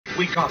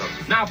We got him.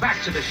 Now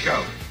back to the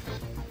show.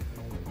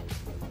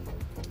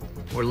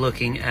 We're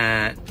looking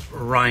at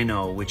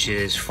Rhino, which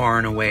is far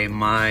and away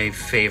my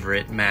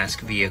favorite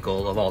M.A.S.K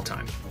vehicle of all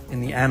time. In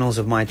the annals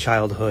of my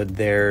childhood,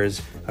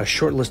 there's a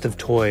short list of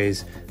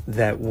toys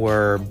that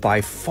were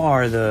by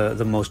far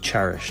the most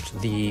cherished,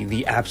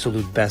 the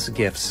absolute best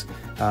gifts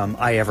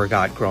I ever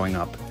got growing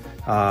up.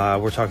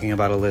 We're talking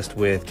about a list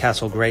with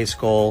Castle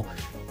Grayskull,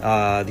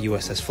 the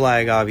USS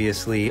Flag,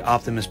 obviously,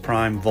 Optimus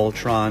Prime,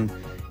 Voltron,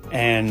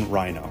 and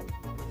Rhino.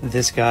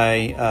 This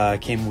guy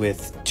came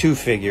with two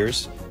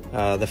figures,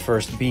 the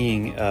first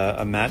being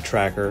a Matt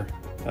Tracker,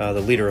 the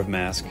leader of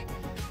M.A.S.K.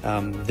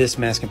 This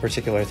M.A.S.K in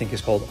particular I think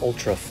is called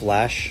Ultra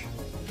Flash.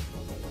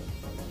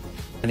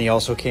 And he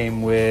also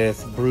came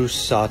with Bruce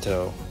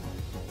Sato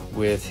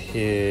with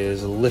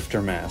his lifter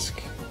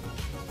M.A.S.K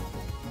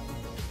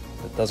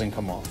that doesn't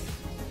come off.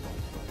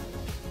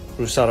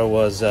 Bruce Sato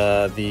was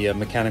the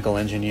mechanical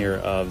engineer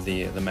of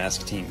the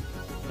M.A.S.K team.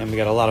 And we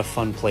got a lot of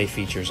fun play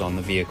features on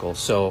the vehicle.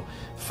 So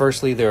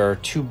firstly, there are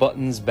two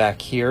buttons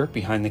back here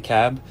behind the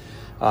cab.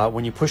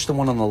 When you push the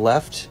one on the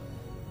left,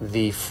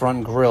 the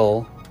front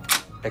grille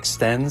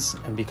extends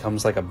and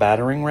becomes like a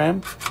battering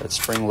ram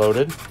that's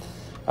spring-loaded.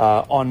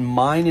 On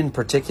mine in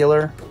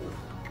particular,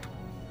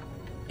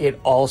 it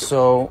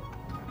also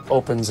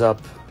opens up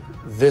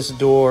this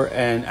door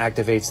and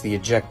activates the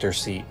ejector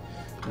seat.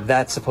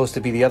 That's supposed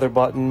to be the other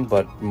button,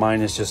 but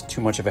mine is just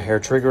too much of a hair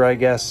trigger, I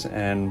guess,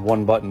 and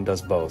one button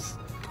does both.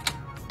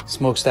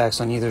 Smokestacks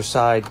on either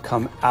side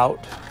come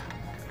out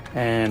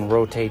and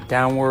rotate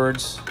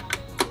downwards.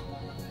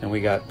 And we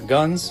got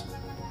guns.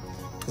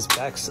 This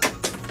back,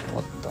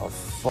 what the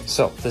fuck?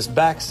 So this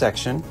back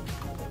section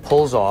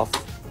pulls off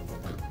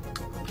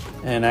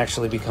and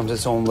actually becomes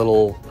its own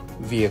little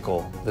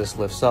vehicle. This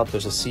lifts up,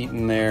 there's a seat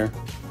in there.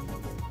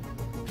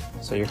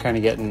 So you're kind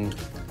of getting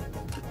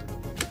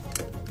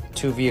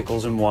two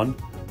vehicles in one.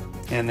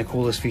 And the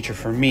coolest feature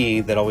for me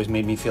that always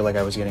made me feel like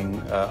I was getting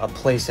a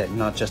playset,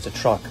 not just a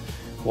truck,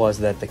 was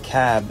that the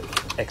cab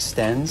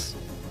extends.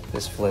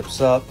 This flips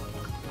up,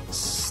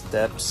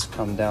 steps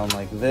come down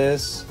like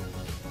this,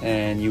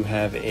 and you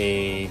have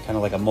a kind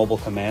of like a mobile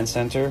command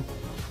center,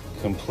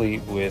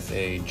 complete with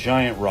a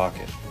giant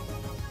rocket.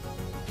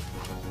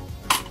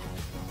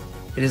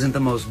 It isn't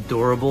the most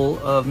durable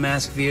of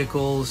M.A.S.K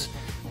vehicles,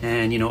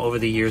 and you know, over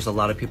the years a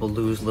lot of people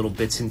lose little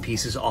bits and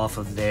pieces off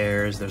of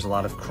theirs. There's a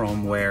lot of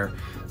chrome wear,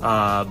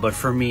 but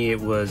for me it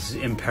was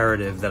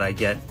imperative that I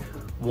get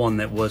one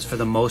that was for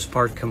the most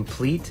part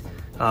complete,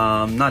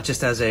 not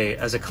just as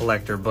a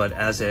collector, but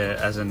as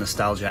a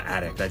nostalgia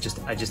addict. I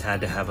just had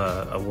to have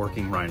a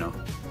working Rhino.